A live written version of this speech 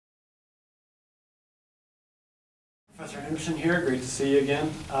Professor Anderson here, great to see you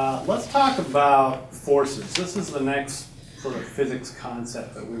again. Let's talk about forces. This is the next sort of physics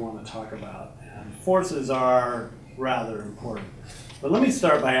concept that we want to talk about. And forces are rather important. But let me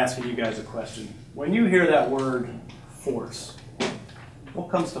start by asking you guys a question. When you hear that word force,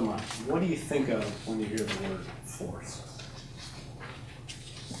 what comes to mind? What do you think of when you hear the word force?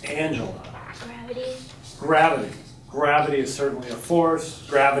 Angela. Gravity. Gravity. Gravity is certainly a force.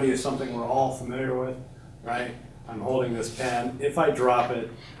 Gravity is something we're all familiar with, right? I'm holding this pen. If I drop it,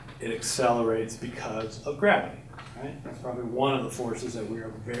 it accelerates because of gravity, right? That's probably one of the forces that we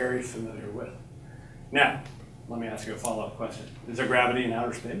are very familiar with. Now, let me ask you a follow-up question. Is there gravity in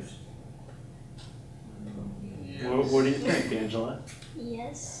outer space? Yes. What do you think, Angela?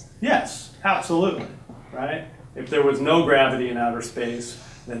 Yes. Yes, absolutely, right? If there was no gravity in outer space,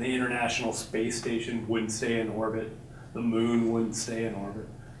 then the International Space Station wouldn't stay in orbit, the moon wouldn't stay in orbit,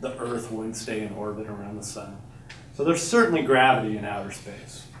 the Earth wouldn't stay in orbit around the sun. So there's certainly gravity in outer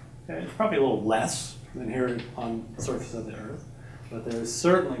space. Okay? It's probably a little less than here on the surface of the Earth, but there is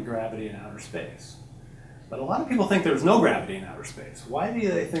certainly gravity in outer space. But a lot of people think there's no gravity in outer space. Why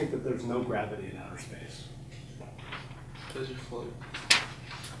do they think that there's no gravity in outer space? Because you float.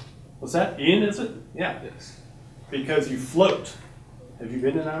 What's that? Ian, is it? Yeah. Yes. Because you float. Have you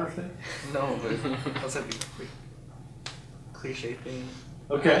been in outer space? No, but that's like a cliche thing.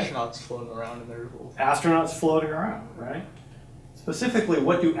 Okay. Astronauts floating around in their little. Astronauts floating around, right? Specifically,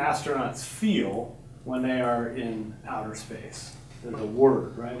 what do astronauts feel when they are in outer space? There's a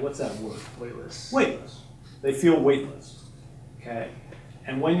word, right? What's that word? Weightless. Weightless. They feel weightless, okay?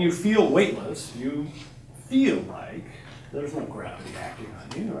 And when you feel weightless, you feel like there's no gravity acting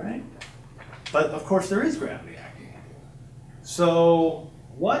on you, right? But of course there is gravity acting on you. So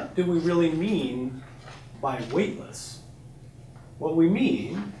what do we really mean by weightless? What we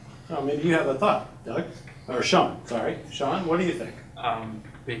mean, oh, maybe you have a thought, Doug, or Sean, sorry. Sean, what do you think?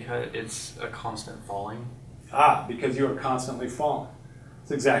 Because it's a constant falling. Ah, because you are constantly falling.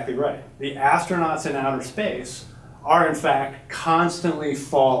 That's exactly right. The astronauts in outer space are in fact constantly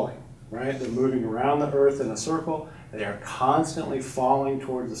falling, right? They're moving around the Earth in a circle. They are constantly falling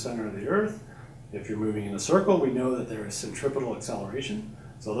towards the center of the Earth. If you're moving in a circle, we know that there is centripetal acceleration.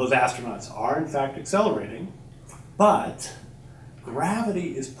 So those astronauts are in fact accelerating, but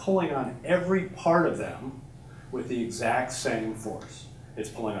gravity is pulling on every part of them with the exact same force. It's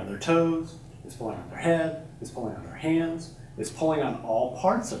pulling on their toes, it's pulling on their head, it's pulling on their hands, it's pulling on all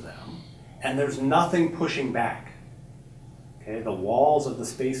parts of them, and there's nothing pushing back. Okay, the walls of the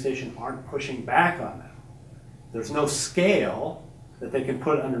space station aren't pushing back on them. There's no scale that they can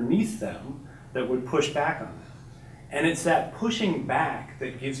put underneath them that would push back on them. And it's that pushing back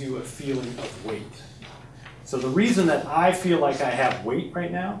that gives you a feeling of weight. So the reason that I feel like I have weight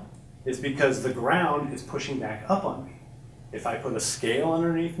right now is because the ground is pushing back up on me. If I put a scale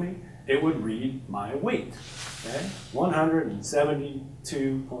underneath me, it would read my weight. Okay?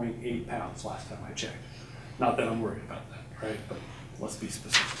 172.8 pounds last time I checked. Not that I'm worried about that, right? But let's be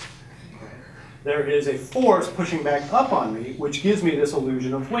specific. Okay? There is a force pushing back up on me, which gives me this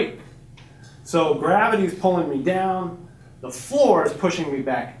illusion of weight. So gravity is pulling me down, the floor is pushing me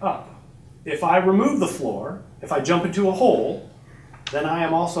back up. If I remove the floor, if I jump into a hole, then I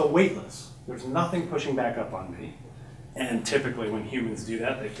am also weightless. There's nothing pushing back up on me. And typically when humans do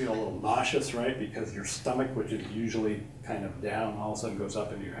that, they feel a little nauseous, right? Because your stomach, which is usually kind of down, all of a sudden goes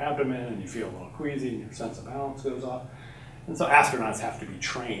up into your abdomen and you feel a little queasy and your sense of balance goes off. And so astronauts have to be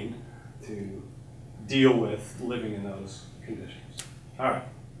trained to deal with living in those conditions. All right.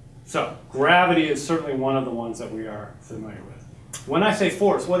 So gravity is certainly one of the ones that we are familiar with. When I say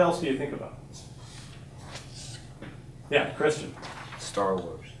force, what else do you think about? Yeah, Christian. Star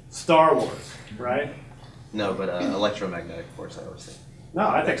Wars. Star Wars, right? No, but electromagnetic force, I always think. No,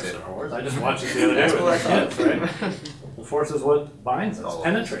 I think of Star Wars. I just watched it the other day with my kids, right? The force is what binds us,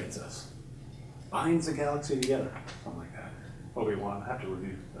 penetrates us, binds the galaxy together, something like that. Obi-Wan, I have to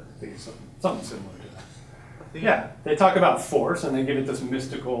review, but I think it's something similar to that. Yeah, they talk about force and they give it this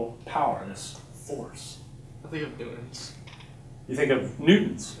mystical power, this force. I think of Newtons. You think of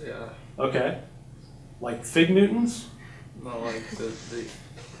Newtons? Yeah. Okay. Like fig Newtons? No, like the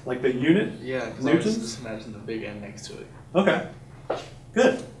Like the unit? yeah, because I was Newtons? just imagine the big N next to it. Okay.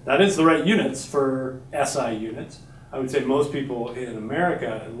 Good. That is the right units for SI units. I would say most people in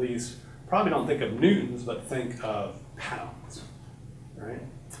America, at least, probably don't think of newtons, but think of pounds. Right?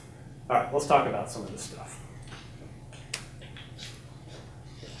 All right, let's talk about some of this stuff.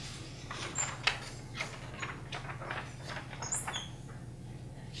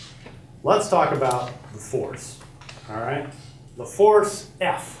 Let's talk about the force. All right? The force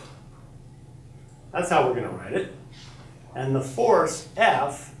F. That's how we're going to write it. And the force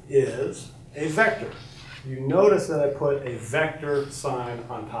F is a vector. You notice that I put a vector sign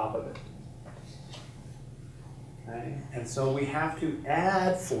on top of it. Okay? And so we have to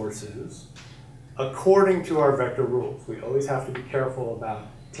add forces according to our vector rules. We always have to be careful about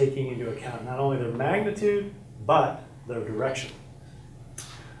taking into account not only their magnitude, but their direction.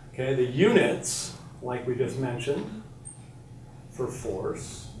 Okay, the units, like we just mentioned, for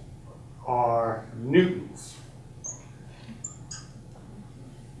force are newtons.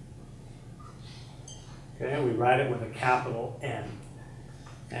 Okay, and we write it with a capital N.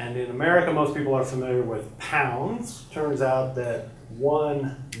 And in America, most people are familiar with pounds. Turns out that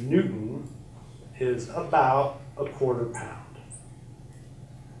 1 newton is about a quarter pound.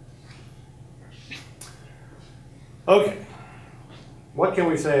 Okay, what can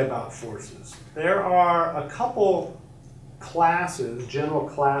we say about forces? There are a couple classes, general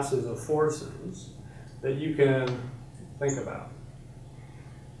classes of forces that you can think about.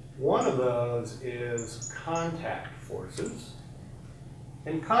 One of those is contact forces.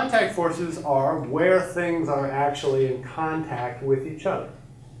 And contact forces are where things are actually in contact with each other.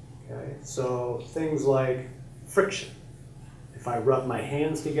 Okay? So things like friction. If I rub my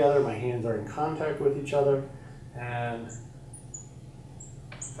hands together, my hands are in contact with each other, and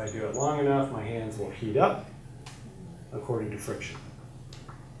if I do it long enough, my hands will heat up according to friction.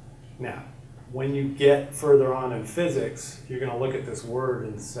 Now, when you get further on in physics, you're going to look at this word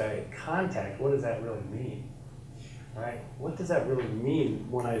and say, contact, what does that really mean? Right? What does that really mean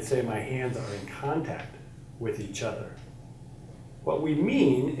when I say my hands are in contact with each other? What we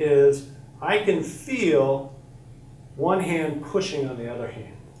mean is I can feel one hand pushing on the other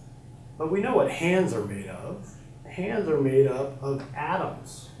hand. But we know what hands are made of. Hands are made up of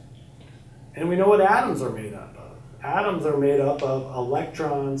atoms. And we know what atoms are made up of. Atoms are made up of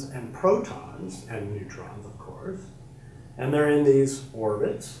electrons and protons, and neutrons, of course. And they're in these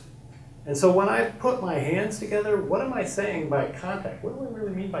orbits. And so when I put my hands together, what am I saying by contact? What do I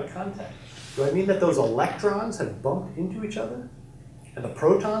really mean by contact? Do I mean that those electrons have bumped into each other? And the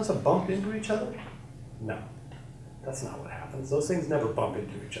protons have bumped into each other? No, that's not what happens. Those things never bump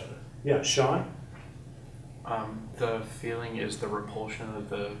into each other. Yeah, Sean? The feeling is the repulsion of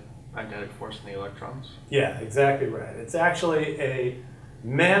the magnetic force in the electrons. Yeah, exactly right. It's actually a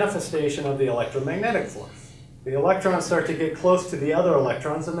manifestation of the electromagnetic force. The electrons start to get close to the other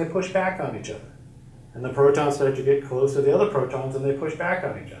electrons and they push back on each other. And the protons start to get close to the other protons and they push back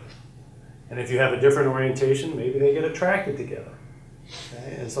on each other. And if you have a different orientation, maybe they get attracted together.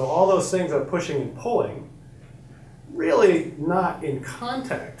 Okay? And so all those things are pushing and pulling, really not in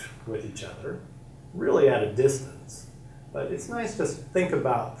contact with each other, really at a distance. But it's nice to think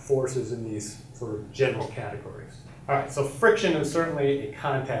about forces in these sort of general categories. All right, so friction is certainly a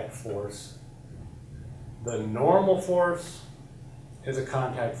contact force. The normal force is a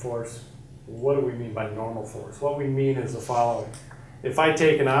contact force. What do we mean by normal force? What we mean is the following. If I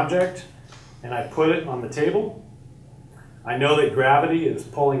take an object and I put it on the table, I know that gravity is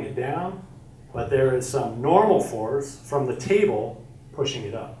pulling it down, but there is some normal force from the table pushing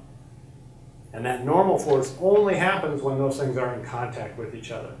it up. And that normal force only happens when those things are in contact with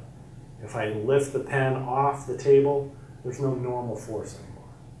each other. If I lift the pen off the table, there's no normal force anymore.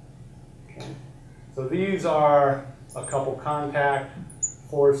 Okay? So these are a couple contact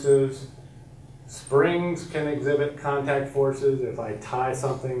forces. Springs can exhibit contact forces. If I tie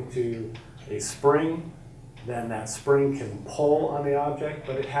something to a spring, then that spring can pull on the object,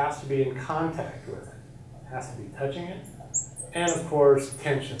 but it has to be in contact with it. It has to be touching it. And of course,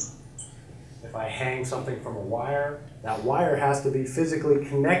 tension. If I hang something from a wire, that wire has to be physically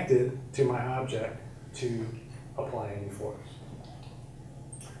connected to my object to apply any force.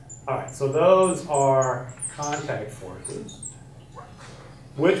 All right, so those are contact forces,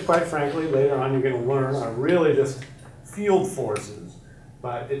 which quite frankly, later on you're going to learn are really just field forces,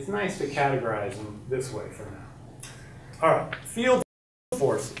 but it's nice to categorize them this way for now. All right, field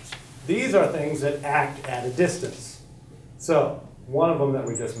forces. These are things that act at a distance. So, one of them that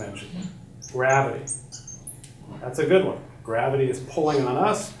we just mentioned. Gravity. That's a good one. Gravity is pulling on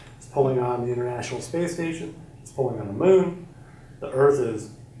us. It's pulling on the International Space Station. It's pulling on the moon. The Earth is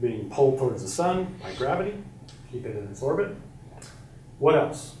being pulled towards the sun by gravity. Keep it in its orbit. What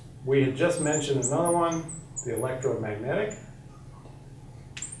else? We had just mentioned another one, the electromagnetic.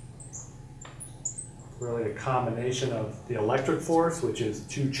 Really a combination of the electric force, which is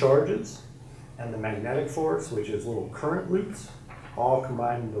two charges, and the magnetic force, which is little current loops, all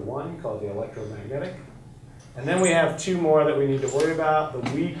combined into one, called the electromagnetic. And then we have two more that we need to worry about.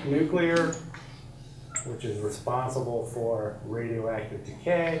 The weak nuclear, which is responsible for radioactive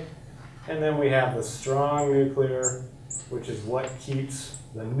decay, And then we have the strong nuclear, which is what keeps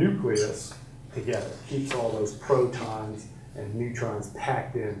the nucleus together, keeps all those protons and neutrons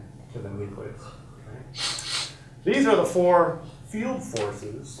packed in to the nucleus. Okay? These are the 4 field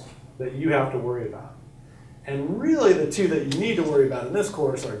forces that you have to worry about. And really the 2 that you need to worry about in this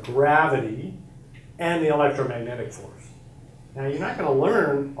course are gravity and the electromagnetic force. Now you're not going to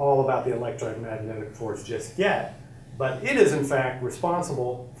learn all about the electromagnetic force just yet, but it is in fact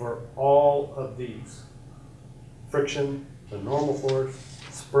responsible for all of these. Friction, the normal force,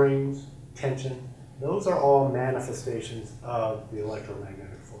 springs, tension, those are all manifestations of the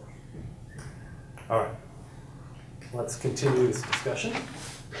electromagnetic force. All right, let's continue this discussion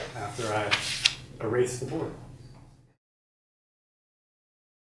after I erase the board.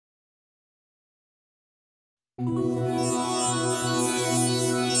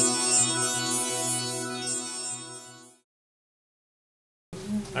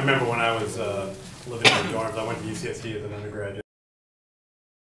 I remember when I was living in the dorms, I went to UCSD as an undergraduate.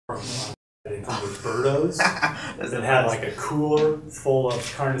 Into Roberto's that had like a cooler full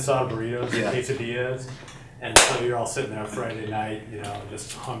of carne asada burritos and quesadillas. And so you're all sitting there Friday night, you know,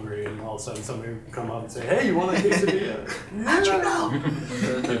 just hungry, and all of a sudden somebody would come up and say, "Hey, you want a quesadilla?" How'd you know?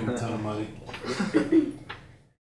 Give them a ton of money.